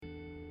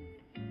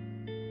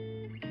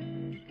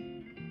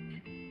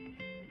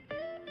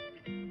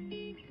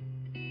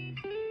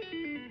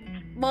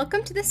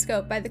Welcome to The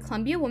Scope by the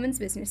Columbia Women's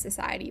Business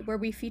Society, where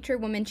we feature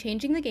women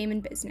changing the game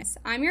in business.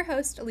 I'm your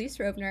host, Elise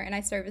Rovner, and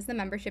I serve as the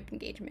Membership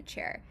Engagement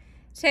Chair.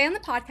 Today on the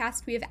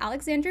podcast, we have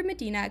Alexandra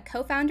Medina,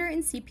 co-founder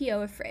and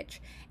CPO of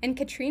Fritch, and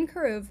Katrine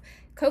Karuv,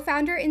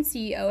 co-founder and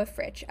CEO of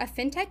Fritch, a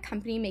fintech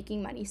company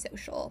making money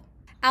social.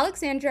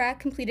 Alexandra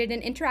completed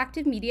an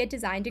interactive media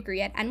design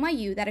degree at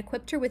NYU that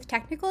equipped her with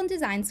technical and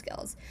design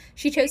skills.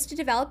 She chose to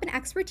develop an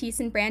expertise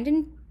in brand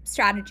and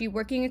strategy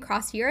working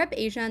across Europe,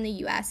 Asia, and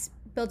the US,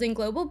 building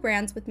global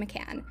brands with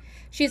McCann.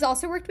 She has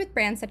also worked with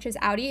brands such as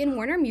Audi and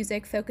Warner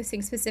Music,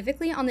 focusing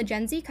specifically on the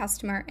Gen Z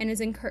customer, and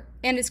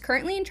is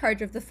currently in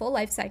charge of the full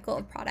life cycle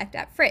of product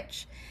at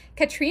Fritch.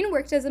 Katrine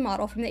worked as a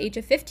model from the age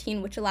of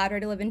 15, which allowed her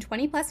to live in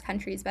 20 plus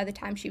countries by the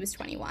time she was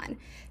 21.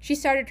 She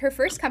started her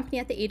first company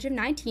at the age of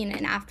 19,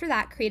 and after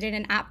that created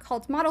an app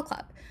called Model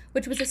Club,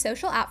 which was a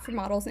social app for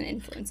models and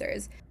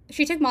influencers.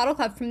 She took Model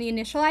Club from the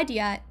initial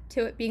idea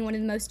to it being one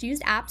of the most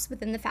used apps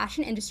within the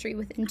fashion industry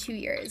within 2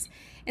 years.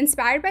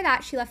 Inspired by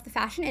that, she left the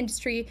fashion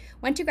industry,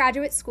 went to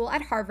graduate school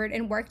at Harvard,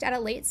 and worked at a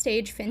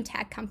late-stage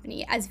fintech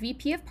company as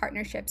VP of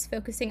Partnerships,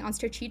 focusing on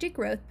strategic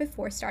growth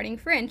before starting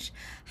Fritch.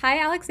 Hi,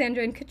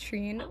 Alexandra and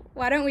Katrine.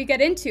 Why don't we get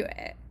into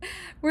it?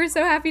 We're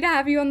so happy to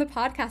have you on the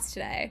podcast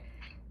today.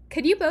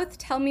 Could you both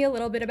tell me a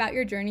little bit about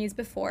your journeys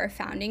before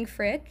founding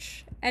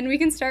Fritch? And we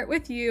can start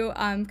with you,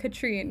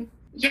 Katrine.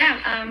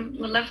 Yeah,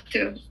 would love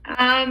to.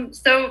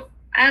 So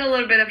I had a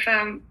little bit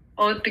of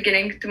old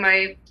beginning to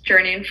my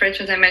journey in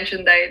Fritch. As I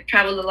mentioned, I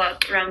traveled a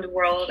lot around the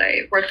world.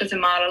 I worked as a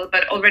model,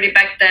 but already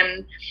back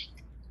then,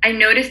 I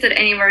noticed that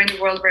anywhere in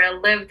the world where I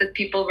lived, that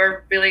people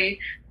were really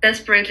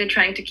desperately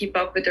trying to keep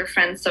up with their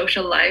friends'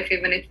 social life,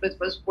 even if it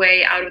was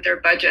way out of their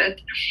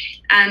budget.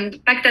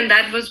 And back then,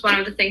 that was one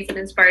of the things that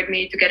inspired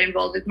me to get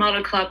involved with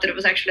Model Club, that it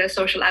was actually a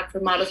social app for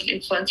models and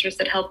influencers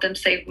that helped them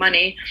save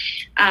money.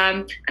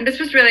 And this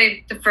was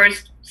really the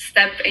first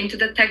step into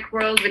the tech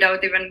world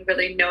without even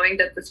really knowing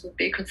that this would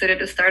be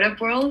considered a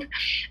startup world.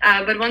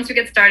 But once we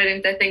get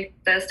started, I think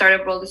the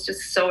startup world is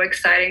just so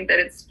exciting that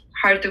it's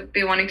hard to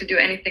be wanting to do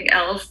anything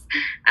else.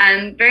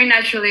 And very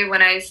naturally,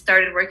 when I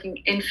started working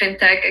in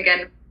fintech,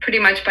 again, pretty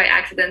much by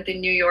accident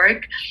in New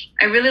York,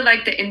 I really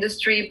liked the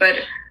industry, but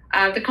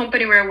the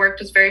company where I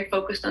worked was very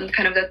focused on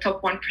kind of the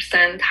top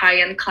 1%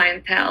 high-end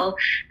clientele.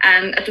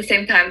 And at the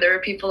same time, there were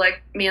people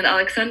like me and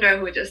Alexandra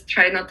who just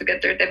tried not to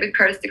get their debit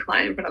cards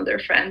declined in front of their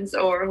friends,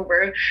 or who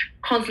were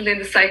constantly in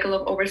the cycle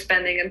of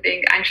overspending and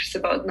being anxious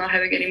about not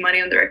having any money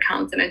on their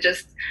accounts. And it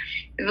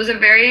was a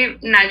very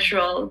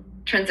natural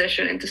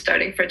transition into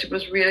starting Fritch. It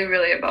was really,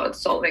 really about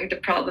solving the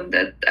problem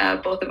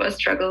that both of us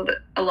struggled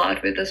a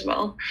lot with as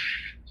well.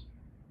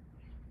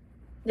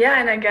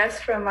 Yeah, and I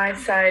guess from my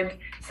side,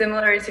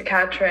 similar to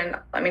Katrin,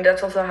 I mean,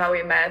 that's also how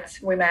we met.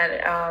 We met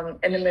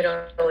in the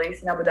Middle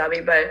East in Abu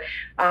Dhabi, but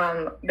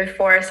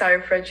before I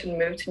started Fritch and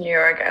moved to New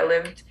York, I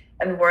lived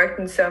and worked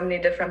in so many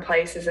different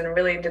places, and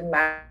really didn't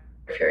matter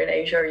if you're in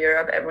Asia or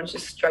Europe, everyone's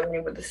just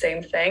struggling with the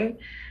same thing.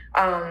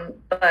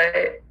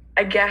 But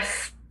I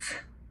guess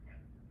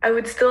I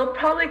would still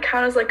probably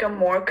count as like a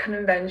more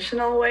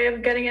conventional way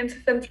of getting into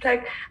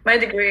fintech. My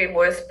degree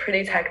was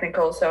pretty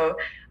technical, so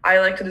I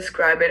like to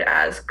describe it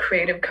as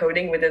creative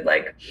coding. We did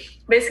like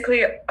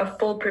basically a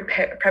full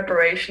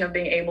preparation of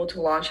being able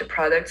to launch a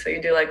product. So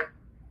you do like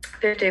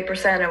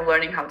 50% of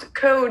learning how to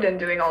code and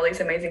doing all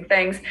these amazing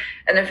things,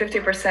 and then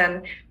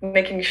 50%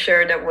 making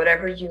sure that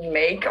whatever you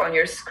make on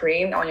your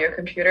screen, on your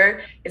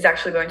computer, is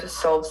actually going to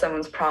solve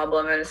someone's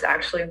problem and is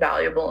actually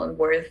valuable and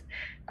worth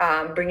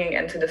bringing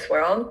into this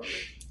world.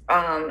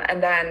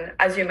 And then,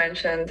 as you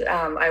mentioned,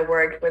 I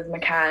worked with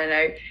McCann,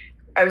 and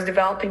I was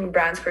developing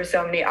brands for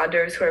so many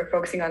others who are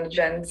focusing on the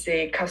Gen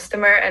Z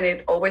customer. And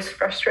it always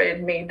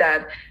frustrated me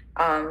that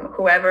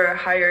whoever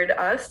hired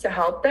us to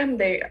help them,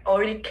 they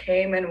already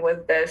came in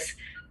with this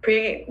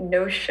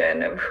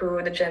pre-notion of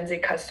who the Gen Z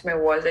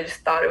customer was. They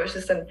just thought it was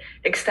just an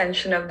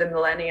extension of the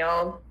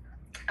millennial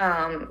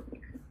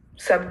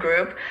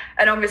subgroup.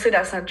 And obviously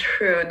that's not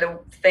true. The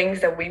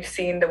things that we've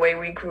seen, the way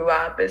we grew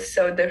up, is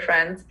so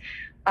different.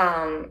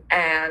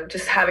 And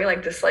just having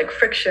like this like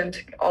friction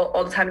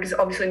all the time, because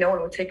obviously no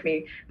one would take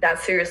me that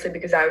seriously,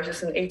 because I was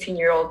just an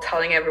 18-year-old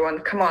telling everyone,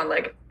 come on,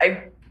 like,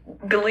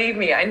 believe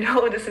me, I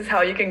know this is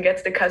how you can get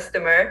to the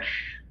customer.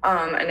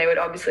 And they would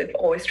obviously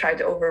always try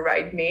to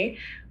override me.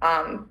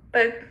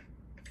 But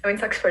I mean,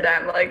 sucks for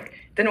them, like,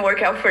 didn't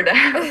work out for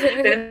them.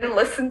 They didn't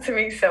listen to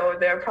me, so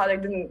their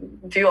product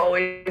didn't do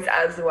always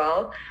as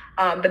well.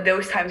 But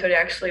those times where they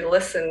actually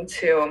listened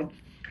to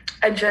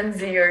a Gen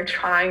Zer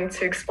trying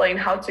to explain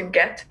how to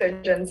get to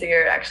a Gen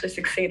Zer actually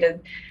succeeded.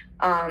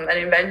 And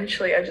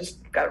eventually I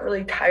just got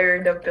really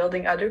tired of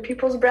building other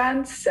people's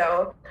brands.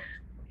 So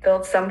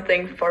built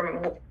something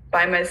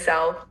by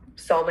myself,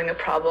 solving a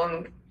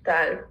problem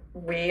that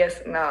we as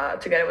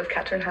together with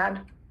Katrin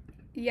had.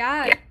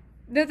 Yeah.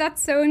 No,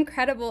 that's so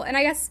incredible. And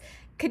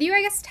could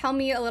you tell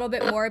me a little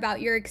bit more about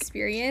your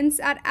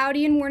experience at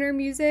Audi and Warner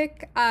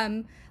Music?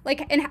 And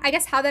I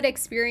guess how that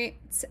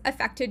experience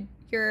affected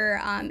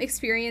your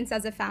experience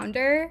as a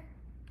founder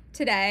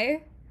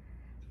today?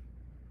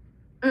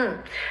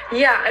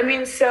 Yeah, I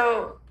mean,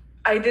 so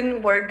I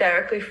didn't work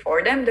directly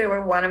for them. They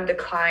were one of the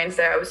clients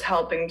that I was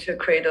helping to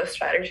create those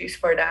strategies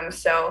for them.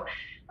 So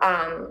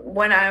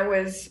when I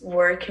was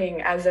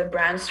working as a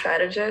brand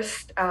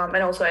strategist, and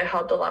also I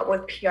helped a lot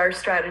with PR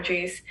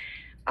strategies,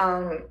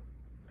 um,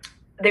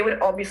 they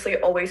would obviously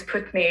always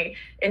put me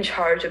in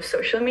charge of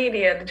social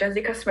media, the Gen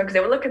Z customer, because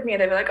they would look at me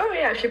and they'd be like, oh,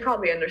 yeah, she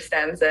probably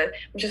understands it,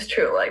 which is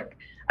true. Like,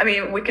 I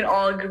mean, we can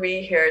all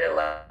agree here that,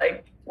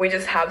 like, we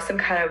just have some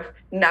kind of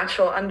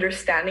natural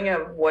understanding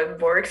of what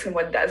works and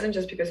what doesn't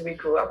just because we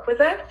grew up with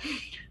it.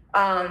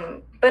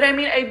 But I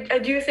mean, I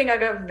do think I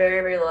got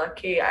very, very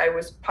lucky. I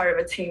was part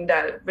of a team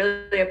that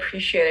really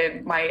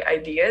appreciated my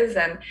ideas.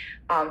 And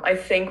I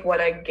think what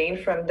I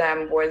gained from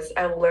them was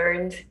I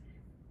learned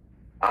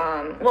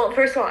well,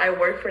 first of all, I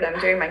worked for them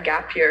during my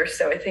gap year.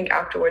 So I think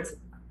afterwards,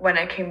 when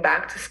I came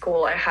back to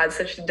school, I had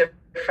such a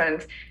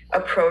different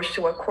approach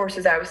to what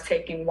courses I was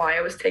taking, why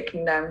I was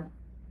taking them.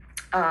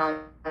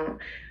 Um,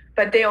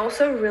 but they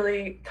also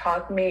really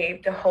taught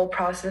me the whole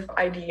process of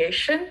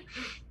ideation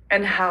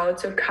and how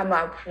to come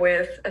up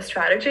with a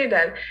strategy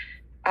that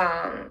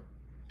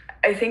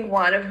I think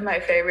one of my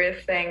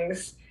favorite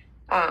things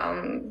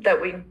that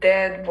we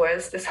did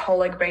was this whole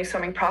like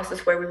brainstorming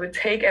process where we would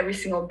take every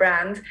single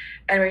brand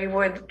and we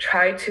would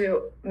try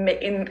to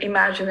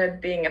imagine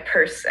it being a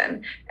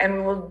person, and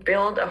we will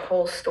build a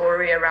whole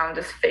story around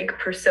this fake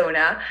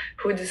persona,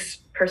 who this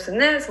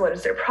person is, what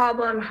is their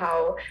problem,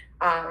 how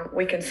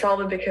we can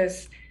solve it.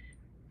 Because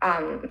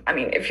I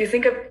mean, if you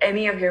think of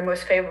any of your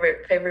most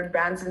favorite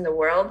brands in the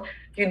world,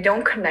 you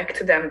don't connect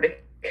to them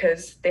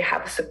because they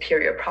have a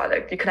superior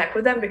product. You connect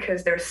with them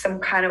because there's some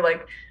kind of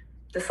like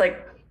this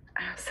like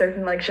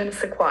certain like je ne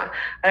sais quoi.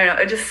 I don't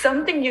know. It's just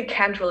something you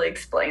can't really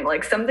explain.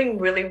 Like something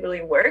really,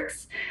 really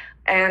works.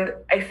 And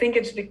I think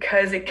it's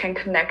because it can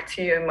connect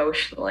to you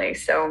emotionally.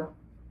 So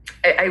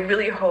I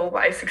really hope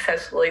I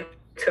successfully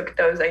took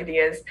those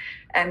ideas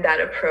and that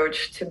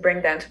approach to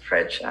bring them to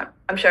Fridge.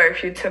 I'm sure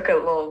if you took a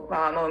little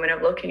moment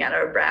of looking at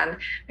our brand, I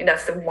mean,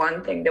 that's the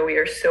one thing that we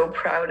are so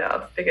proud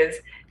of, because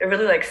it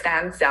really like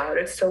stands out.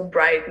 It's so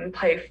bright and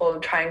playful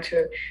and trying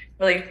to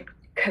really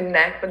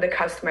connect with the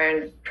customer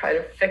and try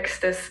to fix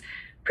this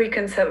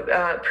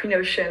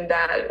pre-notion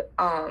that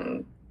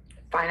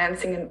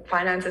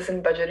finances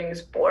and budgeting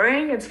is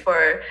boring. It's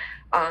for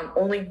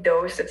only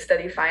those that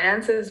study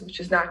finances, which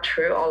is not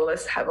true. All of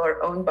us have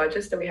our own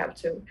budgets that we have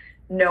to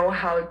know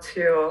how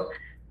to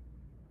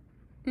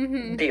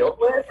deal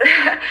with.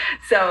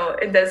 So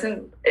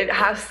it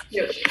has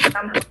to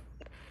somehow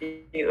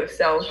you.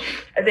 So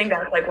I think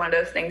that's like one of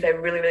those things I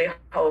really, really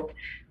hope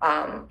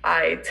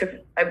I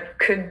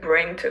could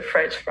bring to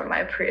Fridge from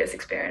my previous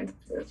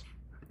experiences.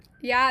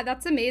 Yeah,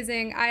 that's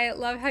amazing. I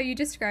love how you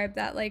describe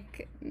that,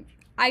 like,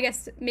 I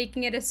guess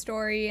making it a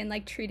story and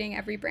like treating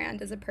every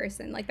brand as a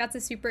person. Like that's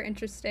a super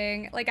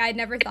interesting, like I'd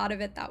never thought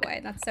of it that way.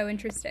 That's so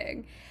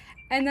interesting.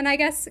 And then I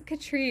guess,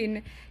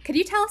 Katrine, could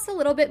you tell us a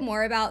little bit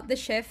more about the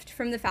shift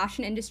from the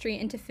fashion industry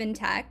into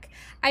fintech?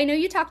 I know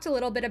you talked a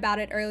little bit about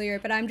it earlier,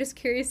 but I'm just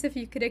curious if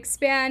you could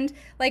expand,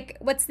 like,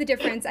 what's the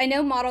difference? I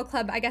know Model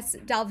Club, I guess,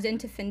 delved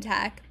into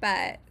fintech,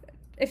 but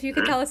if you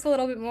could tell us a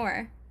little bit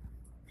more.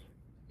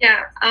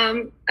 Yeah,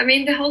 I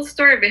mean, the whole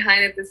story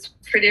behind it is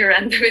pretty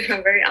random, if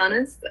I'm very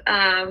honest.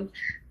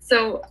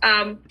 So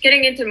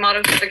getting into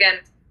Model Club again,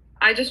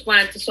 I just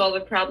wanted to solve a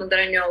problem that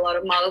I know a lot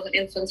of models and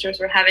influencers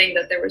were having,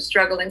 that they were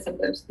struggling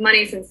sometimes with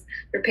money since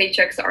their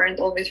paychecks aren't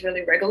always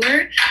really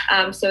regular.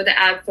 So the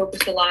app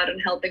focused a lot on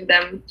helping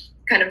them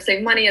kind of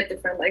save money at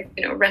different, like,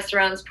 you know,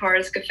 restaurants,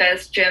 bars,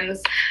 cafes,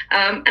 gyms.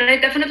 And I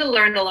definitely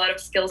learned a lot of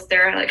skills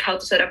there, like how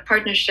to set up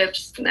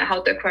partnerships,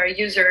 how to acquire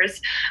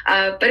users.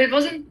 But it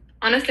wasn't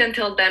honestly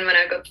until then when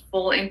I got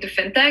full into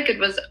fintech. It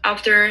was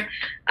after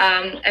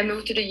I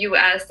moved to the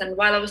US, and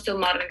while I was still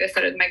modeling, I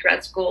started my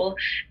grad school,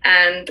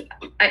 and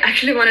I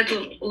actually wanted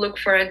to look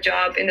for a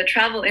job in the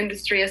travel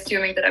industry,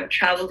 assuming that I've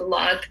traveled a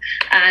lot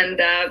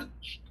and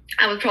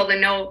I would probably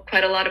know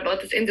quite a lot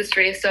about this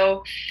industry.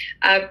 So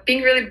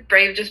being really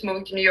brave, just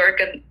moving to New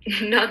York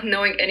and not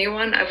knowing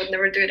anyone, I would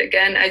never do it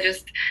again. I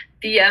just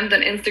DM'd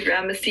on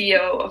Instagram a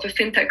CEO of a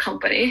fintech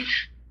company,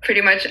 pretty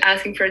much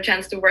asking for a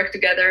chance to work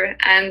together.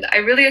 And I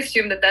really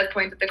assumed at that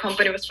point that the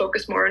company was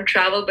focused more on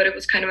travel, but it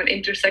was kind of an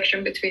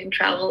intersection between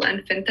travel and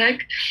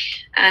fintech.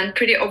 And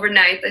pretty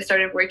overnight, I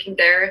started working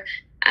there.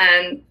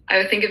 And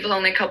I think it was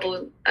only a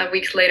couple of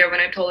weeks later when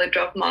I totally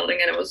dropped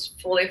modeling and I was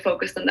fully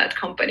focused on that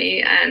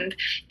company. And,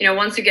 you know,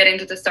 once you get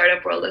into the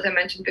startup world, as I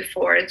mentioned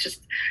before, it's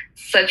just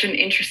such an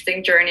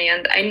interesting journey.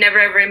 And I never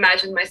ever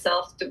imagined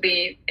myself to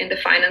be in the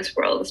finance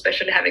world,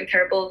 especially having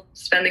terrible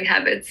spending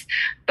habits.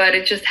 But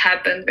it just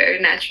happened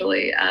very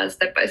naturally,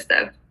 step by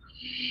step.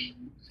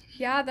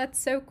 Yeah, that's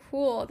so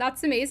cool.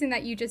 That's amazing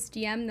that you just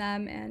DM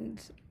them,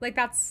 and like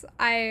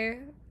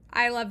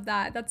I love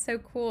that. That's so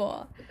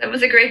cool. That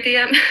was a great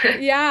DM.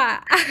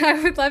 Yeah, I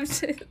would love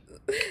to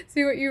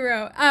see what you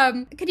wrote.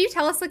 Could you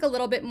tell us like a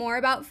little bit more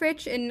about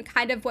Fridge and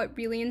kind of what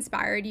really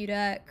inspired you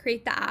to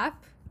create the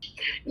app?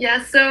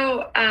 Yeah,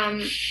 so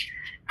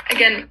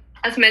again,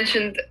 as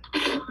mentioned,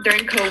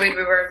 during COVID,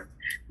 we were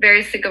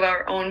very sick of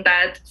our own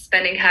bad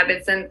spending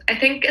habits. And I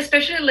think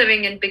especially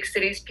living in big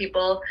cities,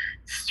 people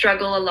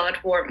struggle a lot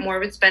more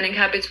with spending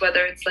habits,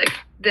 whether it's like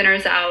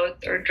dinners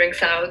out or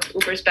drinks out,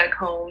 Ubers back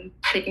home,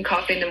 taking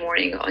coffee in the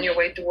morning on your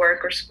way to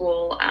work or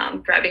school,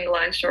 grabbing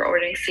lunch or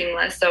ordering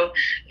Seamless. So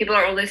people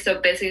are always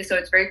so busy, so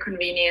it's very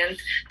convenient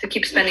to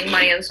keep spending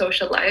money on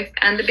social life.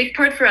 And the big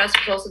part for us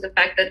was also the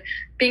fact that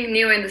being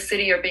new in the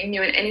city or being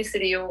new in any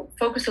city, you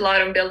focus a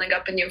lot on building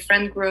up a new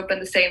friend group.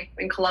 And the same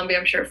in Colombia,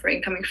 I'm sure, for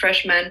incoming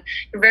freshmen.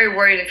 You're very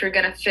worried if you're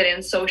going to fit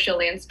in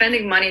socially, and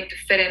spending money to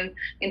fit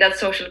in that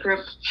social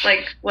group,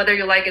 like whether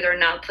you like it or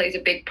not, plays a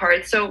big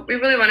part. So we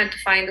really wanted to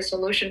find a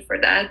solution for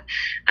that.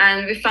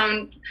 And we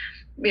found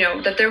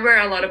that there were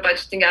a lot of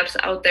budgeting apps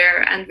out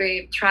there, and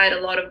we tried a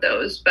lot of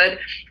those. But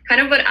kind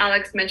of what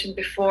Alex mentioned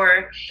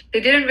before, they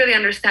didn't really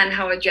understand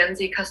how a Gen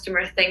Z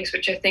customer thinks,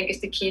 which I think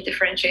is the key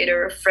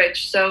differentiator of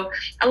Fridge. So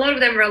a lot of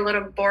them were a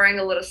little boring,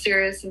 a little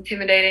serious,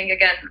 intimidating.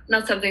 Again,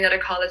 not something that a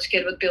college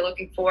kid would be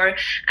looking for.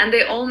 And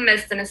they all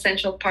missed an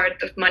essential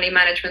part of money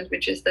management,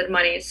 which is that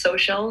money is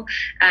social.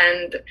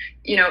 And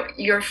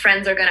your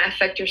friends are going to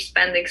affect your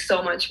spending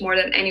so much more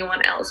than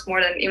anyone else,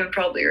 more than even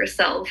probably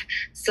yourself.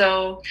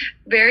 So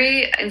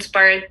very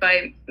inspired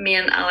by me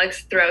and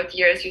Alex throughout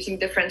years using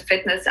different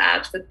fitness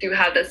apps that do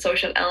have that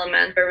social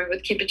element where we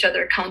would keep each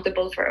other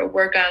accountable for our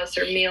workouts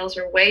or meals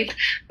or weight.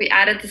 We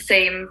added the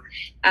same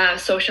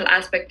social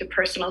aspect to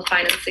personal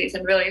finances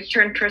and really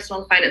turned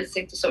personal finances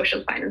into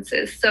social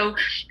finances. So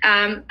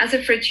as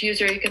a Fridge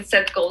user, you can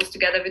set goals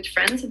together with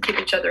friends and keep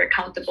each other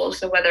accountable.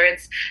 So whether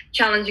it's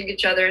challenging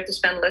each other to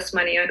spend less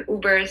money on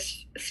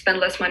Ubers, spend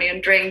less money on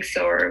drinks,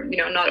 or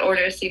not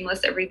order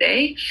Seamless every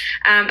day.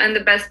 And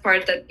the best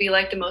part that we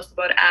like the most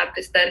about app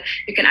is that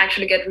you can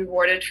actually get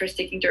rewarded for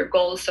sticking to your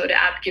goals. So the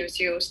app gives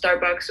you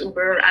Starbucks,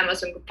 Uber, or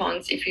Amazon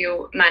coupons if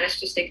you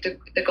manage to stick to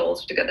the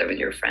goals together with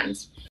your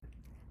friends.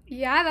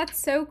 Yeah, that's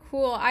so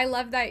cool. I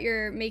love that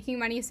you're making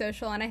money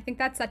social, and I think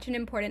that's such an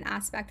important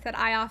aspect that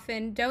I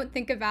often don't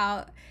think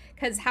about,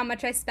 because how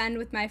much I spend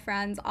with my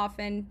friends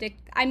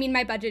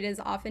my budget is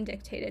often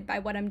dictated by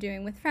what I'm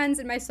doing with friends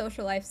in my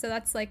social life. So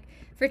that's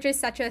Fridge is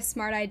such a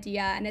smart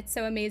idea, and it's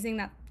so amazing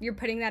that you're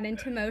putting that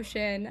into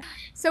motion.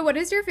 So what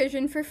is your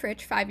vision for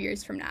Fridge 5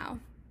 years from now?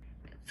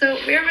 So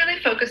we're really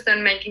focused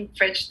on making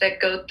Fridge the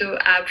go-to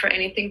app for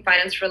anything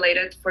finance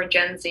related for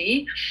Gen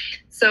Z.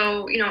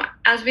 So,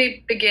 as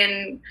we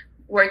begin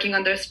working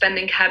on their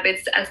spending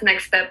habits as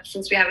next step,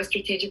 since we have a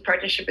strategic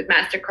partnership with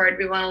MasterCard,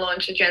 we want to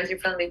launch a Gen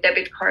Z-friendly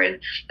debit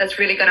card that's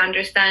really going to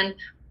understand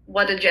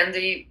what a Gen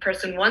Z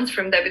person wants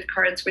from debit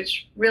cards,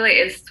 which really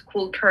is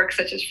cool perks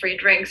such as free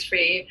drinks,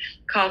 free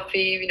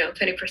coffee,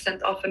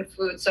 20% off on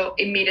food. So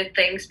immediate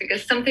things,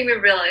 because something we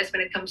realized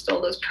when it comes to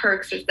all those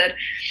perks is that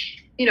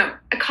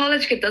a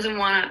college kid doesn't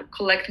want to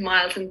collect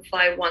miles and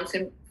fly once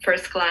in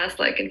first class,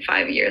 in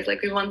 5 years.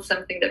 We want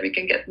something that we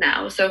can get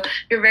now. So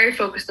we're very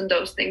focused on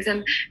those things,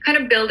 and kind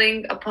of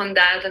building upon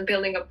that and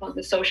building upon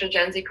the social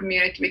Gen Z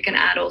community, we can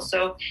add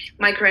also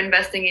micro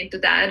investing into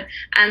that.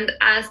 And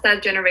as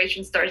that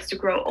generation starts to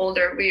grow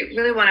older, we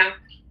really want to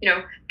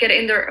get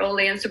in there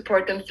early and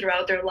support them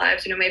throughout their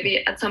lives.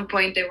 Maybe at some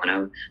point they want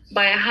to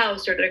buy a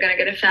house, or they're going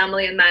to get a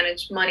family and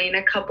manage money in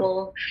a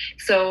couple.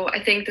 So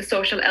I think the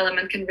social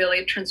element can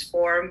really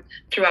transform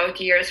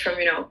throughout years from,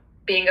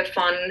 being a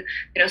fun,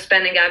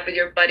 spending app with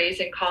your buddies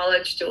in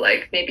college to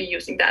maybe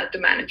using that to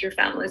manage your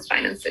family's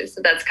finances.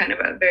 So that's kind of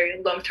a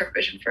very long-term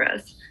vision for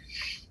us.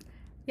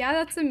 Yeah,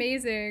 that's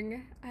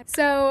amazing.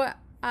 So,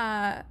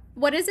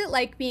 what is it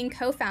like being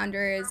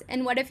co-founders,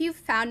 and what have you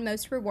found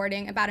most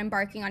rewarding about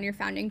embarking on your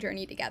founding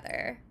journey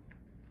together?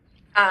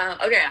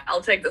 Okay,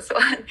 I'll take this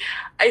one.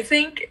 I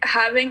think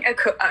having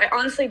I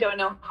honestly don't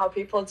know how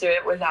people do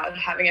it without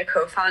having a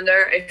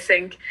co-founder. I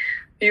think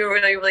you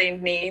really, really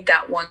need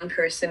that one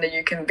person that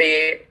you can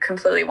be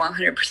completely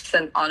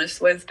 100%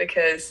 honest with,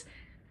 because,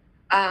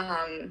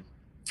 how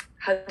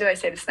do I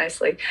say this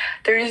nicely?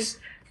 There's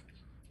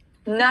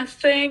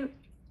nothing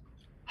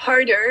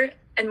harder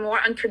and more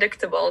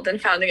unpredictable than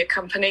founding a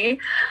company.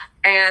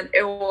 And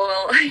it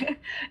will,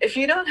 if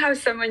you don't have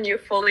someone you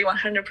fully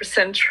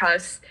 100%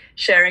 trust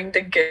sharing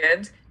the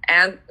good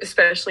and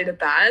especially the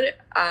bad,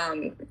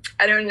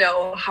 I don't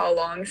know how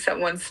long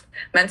someone's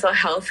mental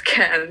health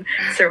can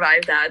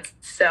survive that.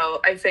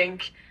 So I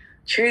think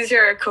choose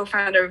your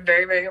co-founder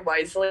very, very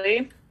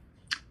wisely.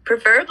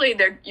 Preferably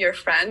they're your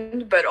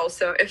friend, but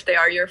also if they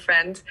are your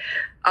friend,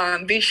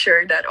 be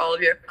sure that all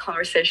of your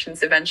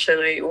conversations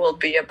eventually will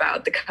be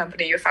about the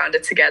company you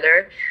founded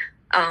together.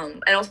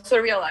 And also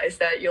realize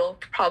that you'll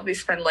probably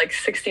spend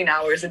 16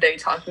 hours a day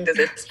talking to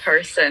this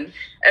person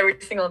every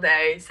single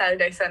day,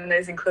 Saturday,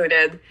 Sundays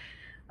included.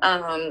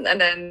 And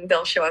then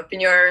they'll show up in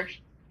your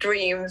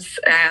dreams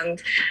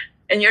and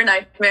in your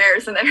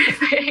nightmares and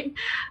everything.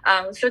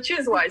 So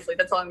choose wisely,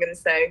 that's all I'm going to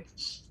say.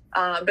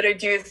 But I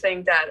do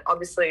think that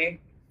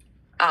obviously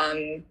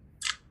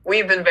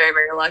we've been very,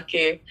 very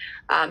lucky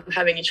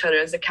having each other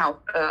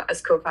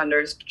as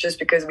co-founders, just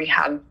because we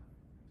have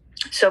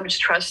so much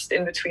trust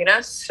in between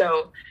us.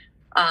 So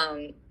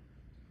I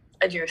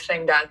do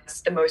think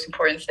that's the most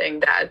important thing,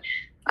 that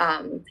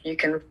you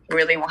can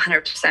really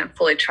 100%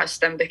 fully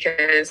trust them,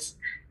 because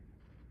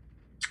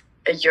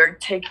you're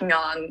taking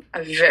on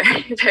a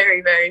very,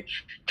 very, very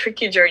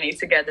tricky journey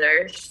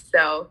together.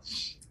 So,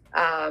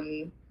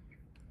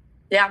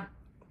 yeah,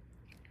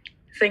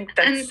 I think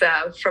that's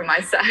from my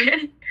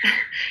side.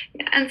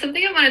 Yeah, and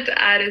something I wanted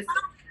to add is,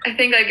 I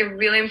think like a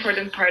really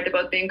important part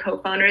about being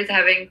co-founder is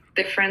having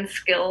different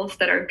skills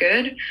that are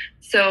good.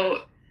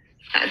 So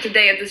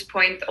today at this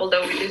point,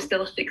 although we do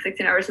still speak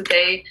 16 hours a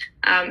day,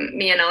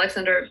 me and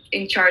Alexandra are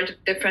in charge of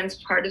different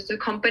parts of the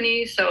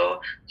company.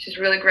 So she's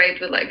really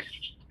great with like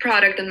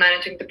product and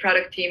managing the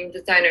product team,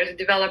 designers and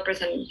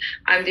developers, and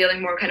I'm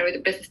dealing more kind of with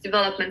the business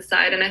development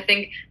side. And I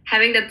think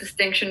having that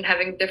distinction,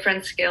 having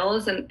different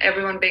skills and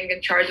everyone being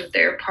in charge of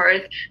their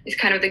part is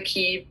kind of the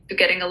key to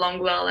getting along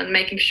well and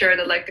making sure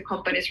that like the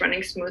company is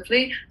running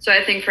smoothly. So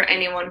I think for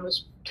anyone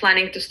who's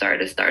planning to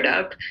start a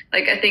startup,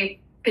 like I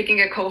think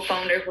picking a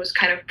co-founder who's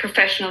kind of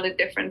professionally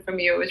different from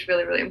you is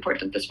really, really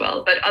important as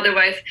well. But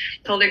otherwise,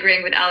 totally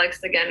agreeing with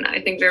Alex again.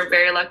 I think we're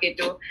very lucky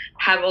to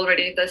have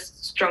already this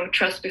strong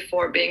trust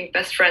before being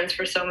best friends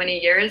for so many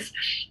years.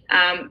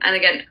 And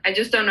again, I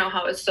just don't know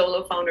how a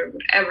solo founder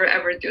would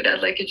ever do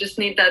that. Like you just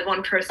need that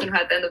one person who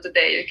at the end of the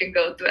day you can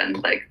go to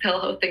and like tell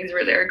how things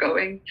really are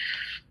going.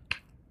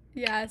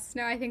 Yes,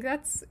 no, I think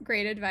that's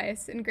great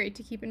advice and great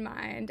to keep in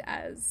mind,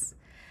 as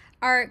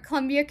our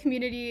Columbia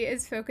community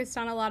is focused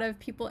on a lot of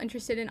people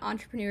interested in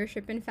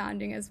entrepreneurship and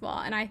founding as well.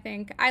 And I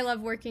think I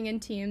love working in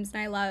teams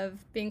and I love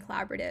being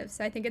collaborative.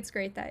 So I think it's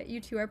great that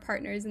you two are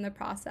partners in the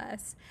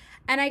process.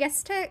 And I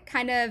guess to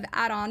kind of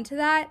add on to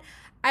that,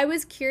 I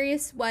was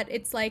curious what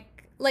it's like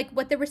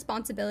what the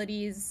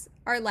responsibilities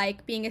are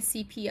like being a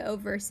CPO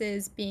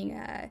versus being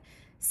a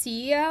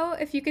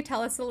CEO. If you could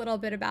tell us a little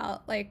bit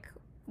about like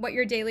what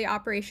your daily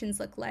operations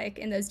look like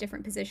in those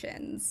different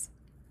positions.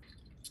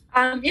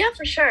 Yeah,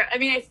 for sure. I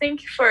mean, I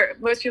think for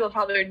most people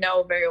probably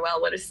know very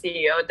well what a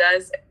CEO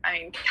does. I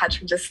mean,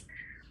 Katrin just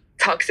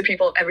talks to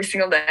people every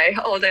single day,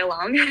 all day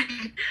long.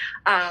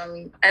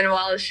 And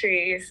while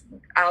she's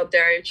out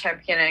there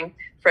championing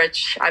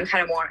Fritch, I'm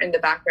kind of more in the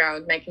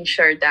background, making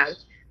sure that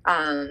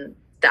the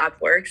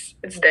app works,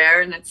 it's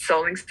there, and it's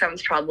solving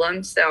someone's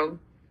problems. So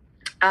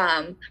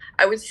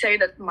I would say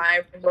that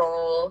my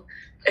role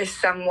is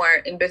somewhere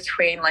in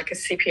between like a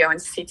CPO and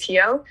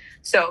CTO,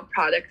 so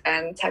product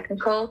and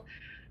technical.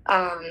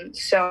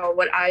 So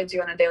what I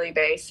do on a daily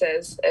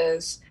basis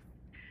is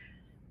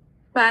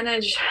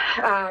manage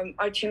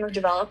our team of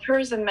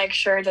developers and make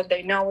sure that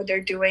they know what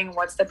they're doing,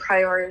 what's the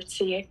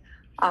priority,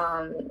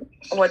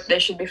 what they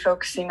should be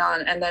focusing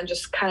on, and then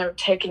just kind of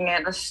taking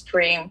in a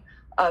stream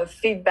of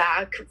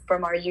feedback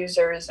from our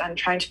users and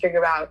trying to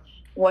figure out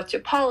what to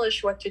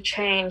polish, what to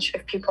change,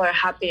 if people are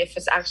happy, if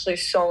it's actually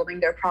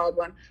solving their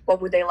problem,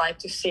 what would they like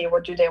to see,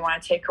 what do they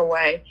want to take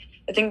away.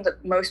 I think the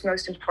most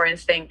important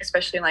thing,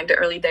 especially in like the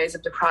early days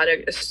of the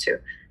product, is to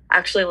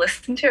actually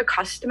listen to a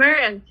customer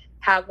and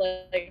have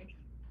like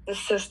the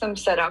system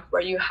set up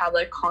where you have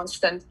like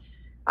constant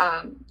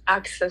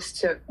access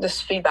to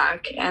this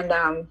feedback. And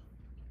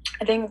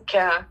I think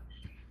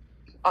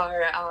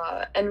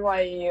our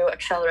NYU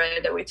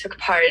Accelerator that we took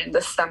part in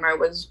this summer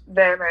was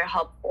very, very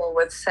helpful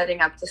with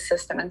setting up the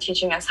system and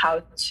teaching us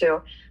how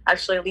to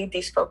actually lead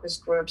these focus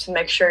groups and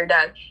make sure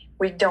that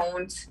we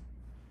don't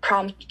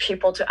prompt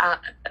people to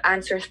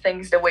answer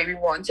things the way we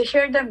want to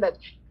hear them, but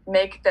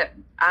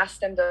ask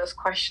them those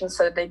questions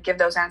so that they give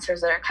those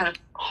answers that are kind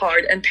of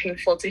hard and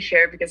painful to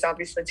hear, because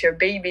obviously it's your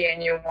baby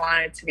and you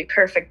want it to be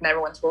perfect and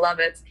everyone to love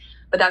it,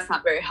 but that's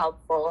not very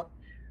helpful.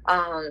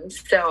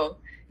 So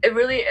it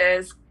really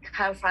is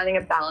kind of finding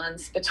a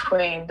balance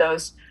between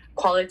those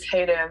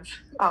qualitative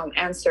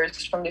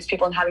answers from these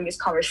people and having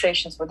these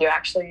conversations with your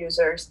actual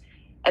users,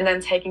 and then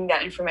taking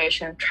that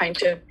information and trying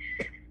to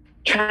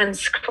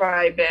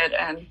transcribe it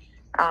and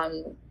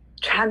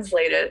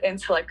translate it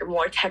into like a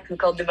more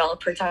technical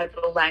developer type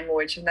of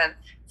language, and then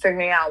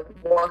figuring out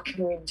what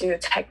can we do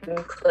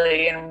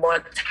technically and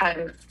what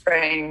time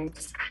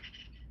frames,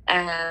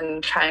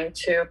 and trying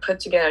to put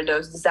together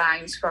those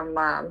designs from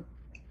our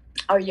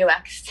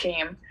UX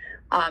team,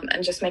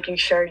 and just making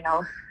sure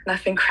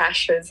nothing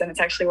crashes and it's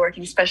actually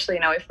working, especially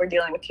if we're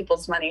dealing with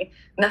people's money,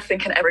 nothing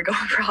can ever go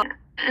wrong.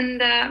 And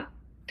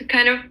to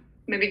kind of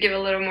maybe give a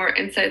little more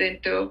insight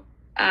into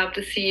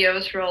the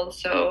CEO's role.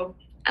 So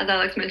as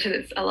Alex mentioned,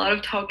 it's a lot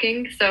of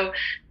talking. So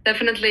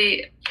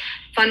definitely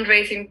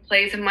fundraising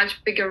plays a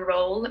much bigger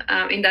role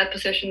in that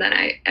position than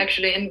I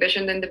actually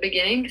envisioned in the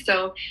beginning.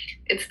 So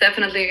it's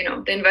definitely,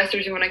 the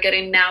investors you want to get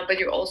in now, but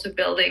you're also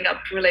building up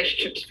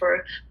relationships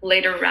for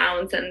later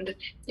rounds. And,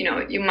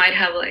 you might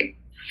have like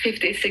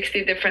 50,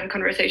 60 different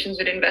conversations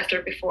with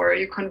investor before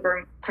you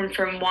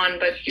confirm one,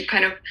 but you're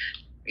kind of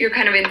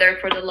in there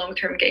for the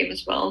long-term game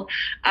as well.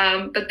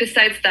 But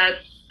besides that,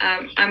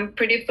 I'm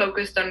pretty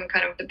focused on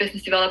kind of the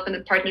business development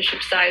and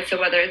partnership side. So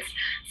whether it's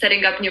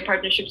setting up new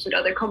partnerships with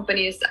other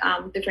companies,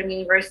 different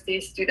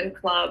universities, student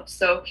clubs.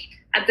 So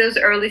at those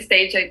early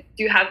stage, I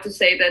do have to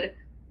say that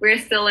we're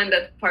still in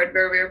that part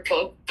where we're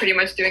both pretty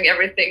much doing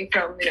everything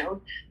from,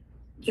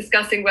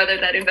 discussing whether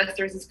that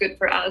investors is good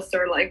for us,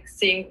 or like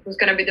seeing who's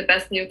going to be the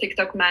best new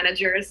TikTok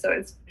manager. So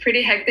it's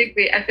pretty hectic.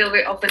 I feel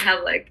we often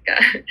have like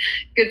a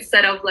good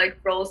set of like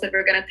roles that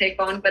we're going to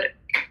take on, but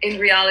in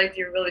reality,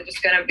 you're really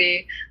just going to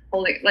be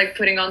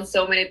putting on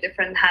so many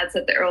different hats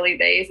at the early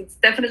days. It's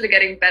definitely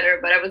getting better,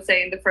 but I would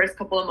say in the first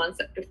couple of months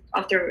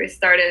after we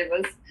started,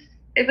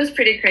 it was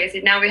pretty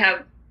crazy. Now we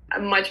have a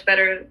much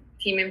better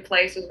team in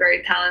place who's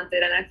very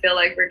talented, and I feel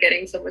like we're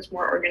getting so much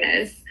more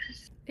organized.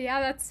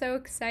 Yeah, that's so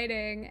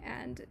exciting.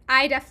 And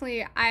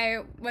I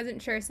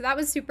wasn't sure. So that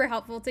was super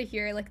helpful to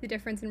hear like the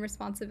difference in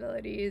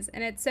responsibilities.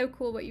 And it's so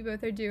cool what you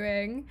both are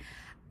doing.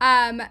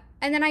 And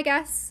then I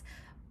guess,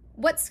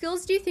 what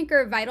skills do you think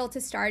are vital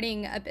to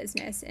starting a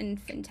business in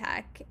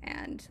fintech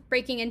and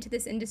breaking into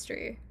this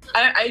industry?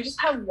 I just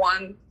have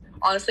one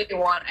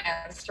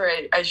answer.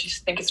 I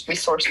just think it's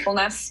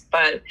resourcefulness,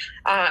 but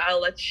I'll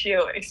let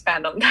you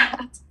expand on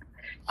that.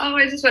 Oh,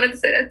 I just wanted to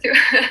say that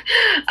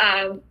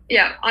too.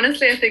 Yeah,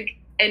 honestly, I think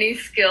any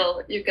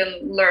skill you can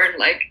learn,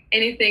 like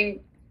anything,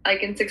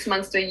 like in 6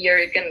 months to a year,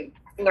 you can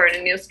learn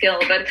a new skill.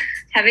 But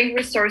having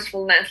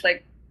resourcefulness,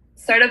 like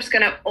startups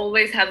gonna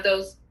always have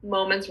those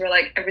moments where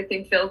like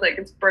everything feels like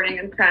it's burning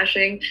and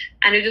crashing,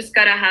 and you just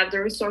gotta have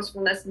the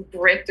resourcefulness and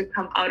grit to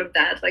come out of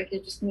that. Like you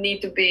just need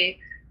to be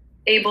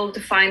able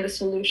to find the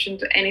solution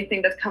to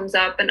anything that comes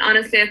up. And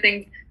honestly, I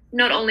think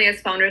not only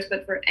as founders,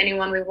 but for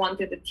anyone we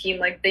wanted the team,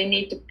 like they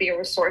need to be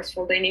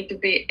resourceful. They need to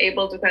be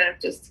able to kind of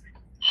just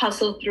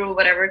hustle through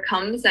whatever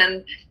comes.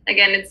 And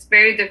again, it's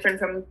very different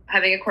from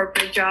having a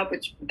corporate job,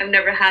 which I've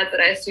never had, but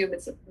I assume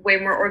it's way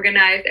more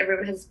organized.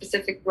 Everyone has a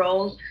specific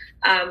role.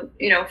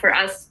 For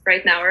us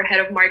right now, our head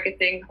of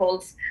marketing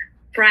holds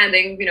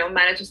branding,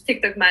 manages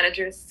TikTok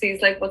managers,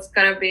 sees like what's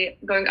gonna be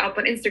going up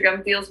on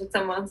Instagram, deals with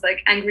someone's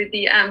like angry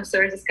DMs,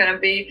 or just gonna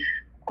be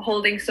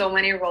holding so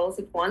many roles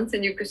at once,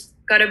 and you just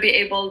gotta be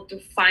able to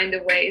find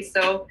a way.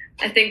 So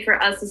I think for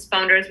us as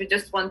founders, we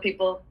just want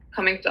people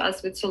coming to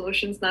us with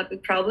solutions, not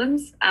with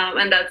problems.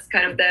 And that's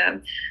kind of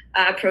the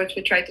approach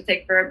we try to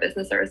take for our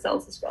business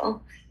ourselves as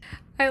well.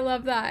 I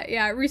love that.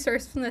 Yeah,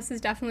 resourcefulness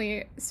is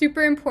definitely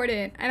super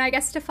important. And I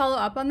guess to follow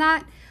up on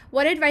that,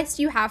 what advice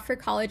do you have for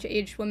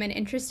college-aged women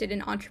interested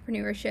in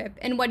entrepreneurship,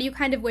 and what do you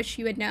kind of wish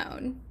you had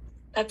known?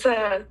 That's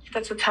a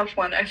tough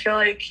one. I feel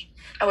like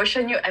I wish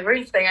I knew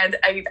everything.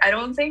 I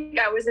don't think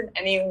I was in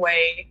any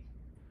way,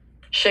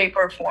 shape,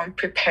 or form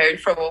prepared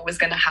for what was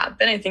going to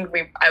happen. I think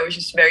I was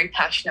just very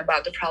passionate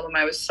about the problem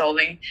I was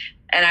solving,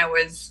 and I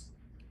was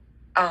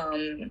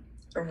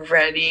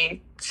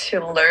ready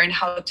to learn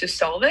how to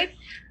solve it.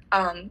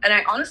 And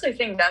I honestly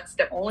think that's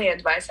the only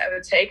advice I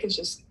would take, is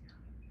just,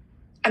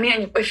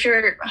 if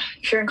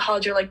you're in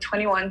college, you're like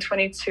 21,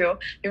 22,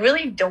 you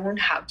really don't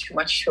have too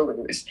much to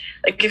lose.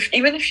 Like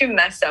even if you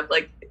mess up,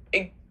 like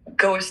it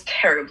goes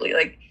terribly,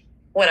 like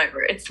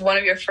whatever, it's one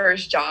of your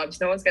first jobs.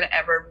 No one's going to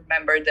ever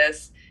remember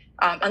this.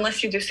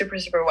 Unless you do super,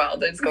 super well,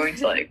 that's going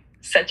to like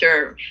set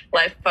your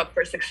life up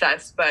for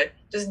success. But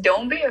just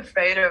don't be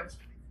afraid of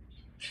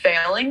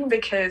failing,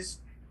 because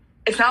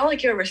it's not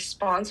like you're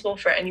responsible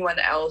for anyone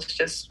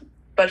else,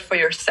 but for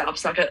yourself.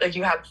 It's not like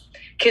you have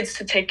kids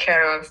to take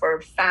care of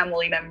or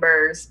family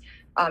members.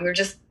 You're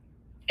just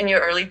in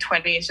your early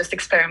 20s, just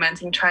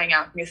experimenting, trying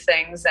out new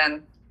things.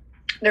 And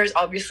there's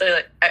obviously,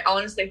 like, I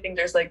honestly think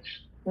there's like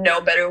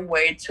no better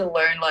way to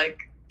learn like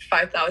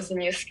 5,000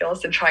 new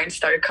skills than try and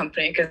start a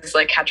company, because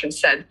like Katrin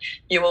said,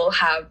 you will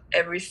have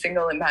every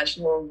single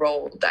imaginable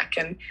role that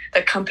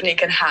company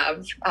can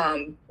have.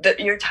 That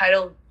your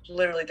title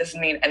literally doesn't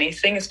mean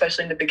anything,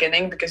 especially in the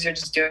beginning, because you're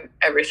just doing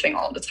everything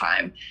all the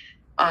time.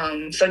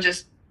 So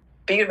just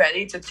be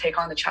ready to take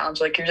on the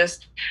challenge. Like you're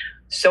just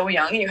so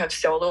young, you have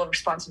so little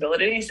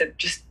responsibilities, that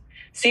just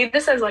see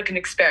this as like an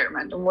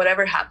experiment, and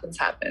whatever happens,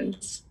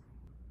 happens.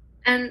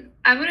 And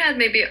I would add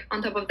maybe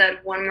on top of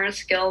that one more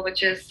skill,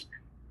 which is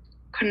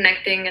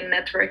connecting and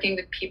networking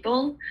with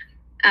people.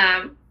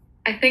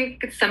 I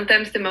think it's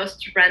sometimes the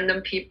most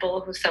random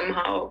people who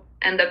somehow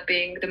end up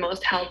being the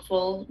most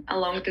helpful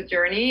along the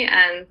journey.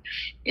 And,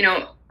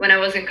 when I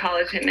was in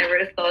college, I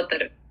never thought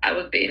that I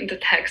would be into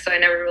tech. So I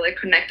never really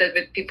connected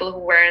with people who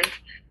weren't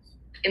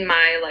in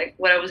my, like,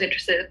 what I was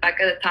interested in back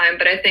at the time.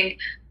 But I think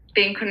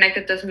being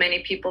connected to as many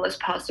people as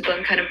possible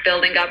and kind of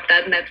building up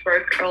that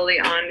network early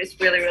on is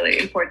really, really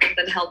important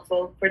and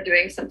helpful for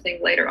doing something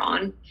later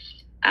on.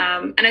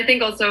 And I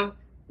think also,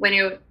 when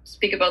you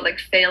speak about like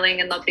failing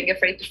and not being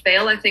afraid to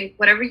fail, I think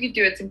whatever you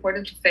do, it's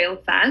important to fail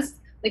fast.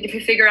 Like if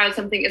you figure out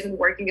something isn't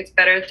working, it's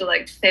better to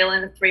like fail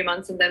in 3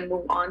 months and then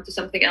move on to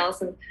something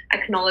else and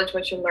acknowledge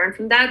what you learned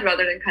from that,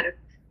 rather than kind of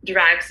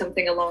drag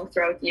something along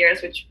throughout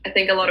years, which I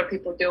think a lot of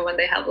people do when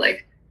they have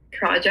like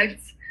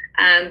projects,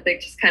 and they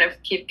just kind of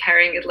keep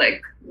carrying it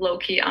like low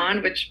key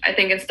on, which I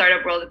think in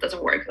startup world, it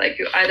doesn't work. Like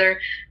you either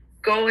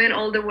go in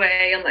all the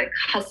way and like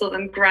hustle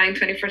and grind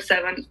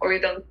 24/7, or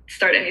you don't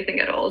start anything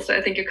at all. So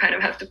I think you kind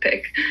of have to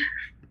pick.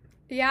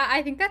 Yeah,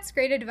 I think that's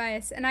great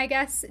advice. And I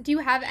guess, do you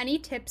have any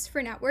tips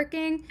for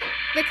networking?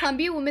 The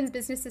Columbia Women's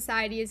Business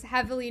Society is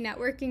heavily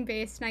networking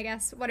based, and I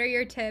guess, what are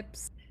your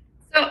tips?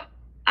 So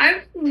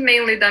I've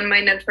mainly done my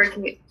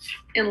networking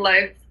in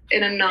life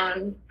in a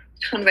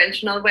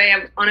non-conventional way.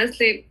 I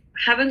honestly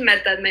haven't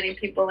met that many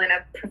people in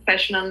a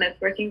professional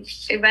networking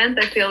event.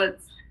 I feel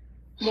it's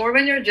more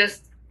when you're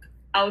just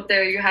out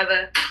there, you have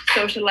a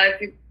social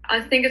life.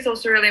 I think it's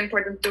also really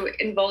important to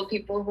involve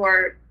people who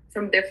are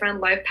from different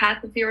life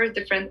paths of yours,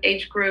 different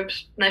age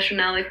groups,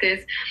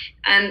 nationalities,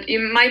 and you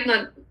might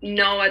not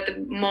know at the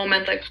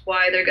moment like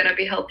why they're going to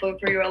be helpful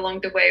for you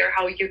along the way or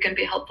how you can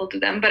be helpful to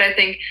them, but I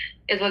think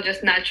it will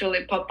just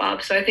naturally pop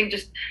up. So I think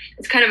just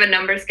it's kind of a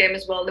numbers game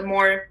as well. The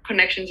more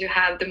connections you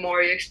have, the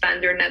more you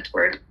expand your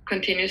network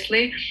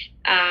continuously.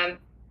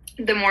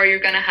 The more you're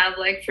going to have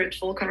like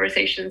fruitful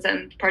conversations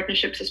and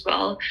partnerships as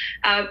well.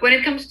 When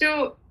it comes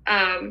to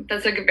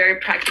that's like a very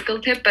practical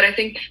tip, but I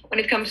think when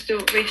it comes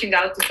to reaching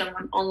out to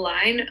someone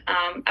online,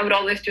 I would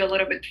always do a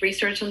little bit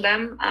research on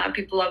them.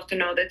 People love to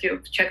know that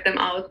you've checked them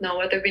out, know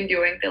what they've been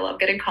doing. They love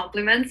getting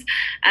compliments,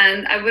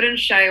 and I wouldn't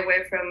shy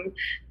away from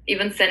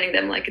even sending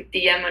them like a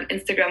DM on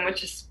Instagram,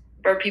 which is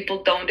where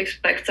people don't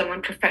expect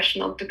someone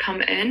professional to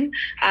come in.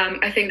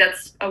 I think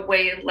that's a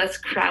way less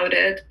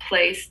crowded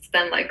place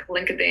than like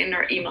LinkedIn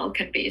or email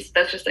can be. So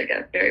that's just like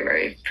a very,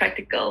 very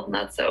practical,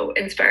 not so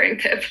inspiring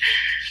tip.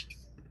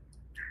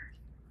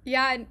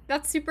 Yeah,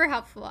 that's super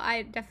helpful.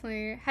 I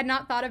definitely had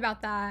not thought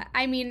about that.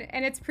 I mean,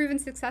 and it's proven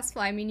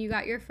successful. I mean, you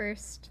got your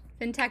first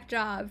fintech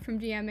job from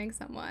DMing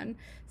someone.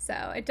 So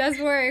it does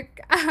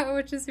work,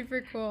 which is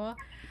super cool.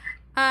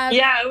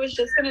 Yeah, I was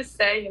just going to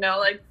say,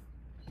 like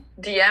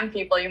DM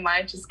people, you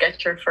might just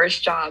get your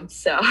first job.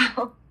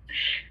 So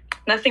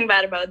nothing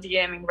bad about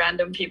DMing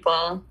random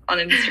people on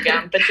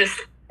Instagram, but just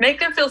make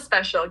them feel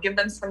special, give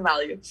them some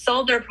value,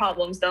 solve their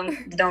problems,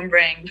 don't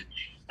bring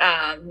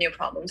new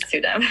problems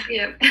to them.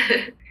 Yeah.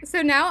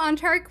 So now on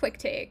to our quick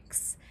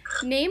takes.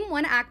 Name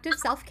one act of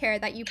self-care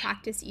that you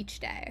practice each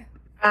day.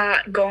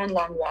 Go on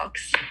long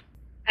walks.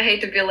 I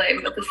hate to be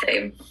lame, but the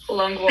same.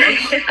 Long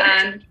walks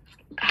and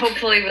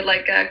hopefully with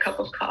like a cup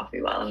of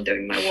coffee while I'm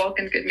doing my walk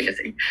and good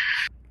music.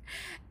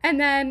 And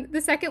then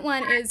the second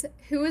one is,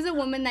 who is a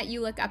woman that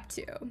you look up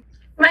to?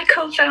 My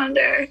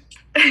co-founder.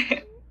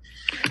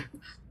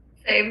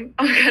 Same.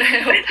 Oh my god, I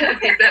hope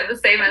that people have the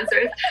same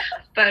answers.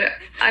 But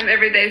I'm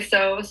every day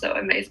so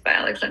amazed by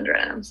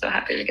Alexandra, and I'm so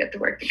happy to get to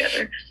work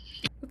together.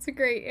 That's a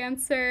great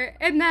answer.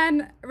 And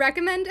then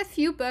recommend a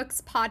few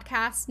books,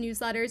 podcasts,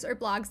 newsletters, or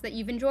blogs that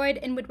you've enjoyed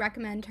and would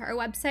recommend to our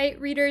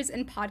website readers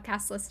and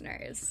podcast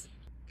listeners.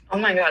 Oh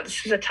my god,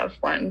 this is a tough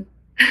one.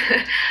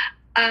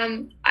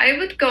 I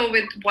would go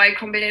with Y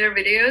Combinator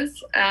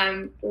videos.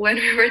 When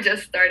we were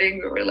just starting,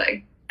 we were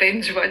like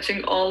binge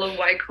watching all of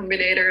Y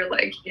Combinator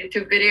like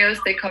YouTube videos.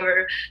 They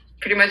cover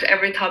pretty much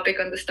every topic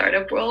on the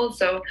startup world,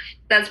 so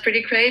that's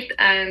pretty great.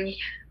 And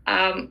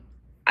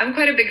I'm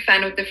quite a big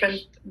fan of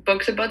different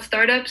books about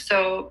startups,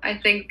 so I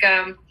think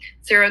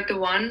 0 to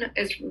 1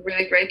 is a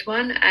really great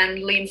one,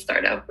 and Lean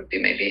Startup would be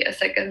maybe a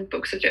second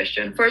book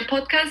suggestion. For a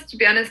podcast, to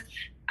be honest,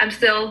 I'm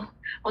still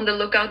on the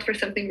lookout for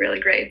something really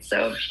great,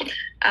 so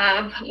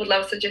would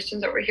love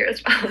suggestions over here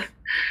as well.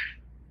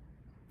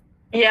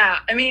 Yeah,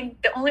 I mean,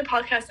 the only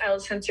podcast I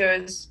listen to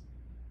is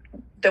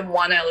the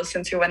one I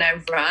listen to when I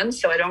run,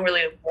 so I don't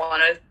really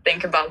want to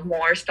think about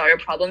more starter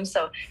problems,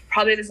 so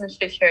probably doesn't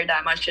fit here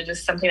that much. It's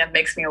just something that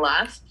makes me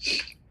laugh.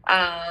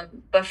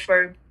 But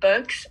for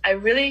books, I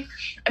mean,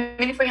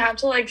 if we have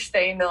to like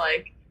stay in the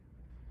like,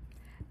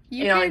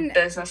 like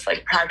business,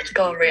 like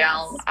practical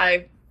realm,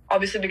 I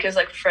obviously, because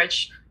like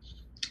Fritch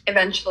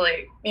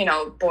eventually,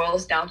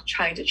 boils down to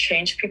trying to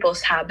change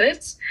people's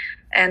habits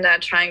and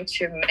trying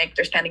to make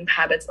their spending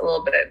habits a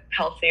little bit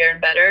healthier and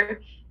better.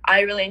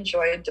 I really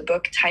enjoyed the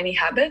book Tiny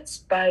Habits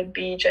by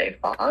B.J.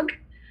 Fogg.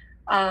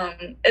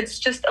 It's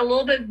just a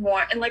little bit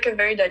more, in like a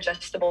very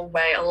digestible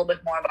way, a little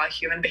bit more about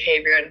human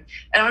behavior. And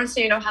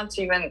honestly, you don't have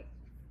to even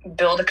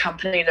build a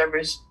company that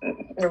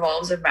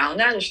revolves around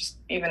that. It's just,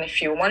 even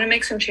if you want to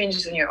make some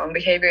changes in your own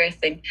behavior, I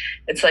think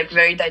it's like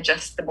very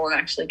digestible and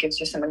actually gives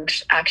you some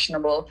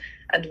actionable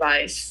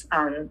advice.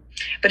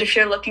 But if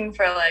you're looking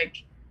for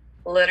like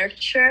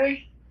literature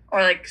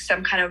or like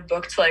some kind of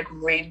book to like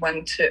read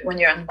when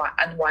you're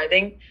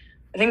unwinding,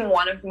 I think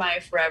one of my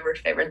forever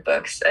favorite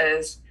books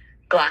is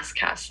Glass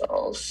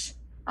Castles.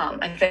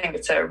 I think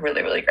it's a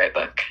really, really great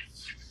book.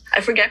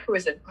 I forget who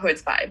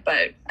it's by,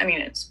 but I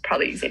mean, it's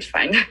probably easy to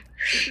find.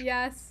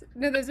 Yes.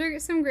 No, those are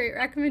some great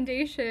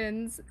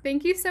recommendations.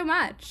 Thank you so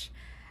much.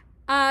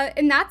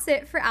 And that's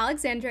it for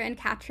Alexandra and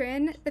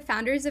Katrin, the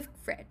founders of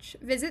Fritch.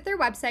 Visit their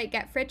website,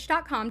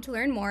 getfritch.com, to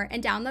learn more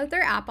and download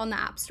their app on the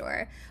App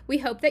Store. We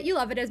hope that you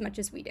love it as much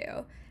as we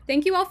do.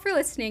 Thank you all for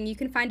listening. You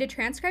can find a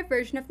transcribed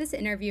version of this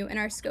interview in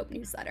our Scope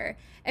newsletter.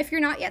 If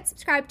you're not yet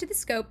subscribed to the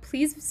Scope,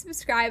 please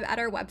subscribe at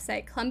our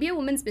website,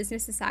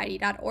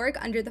 ColumbiaWomen'sBusinessSociety.org,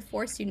 under the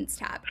For Students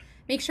tab.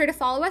 Make sure to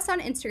follow us on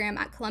Instagram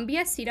at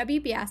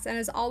ColumbiaCWBS, and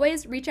as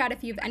always, reach out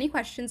if you have any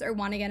questions or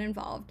want to get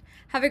involved.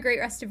 Have a great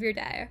rest of your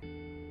day.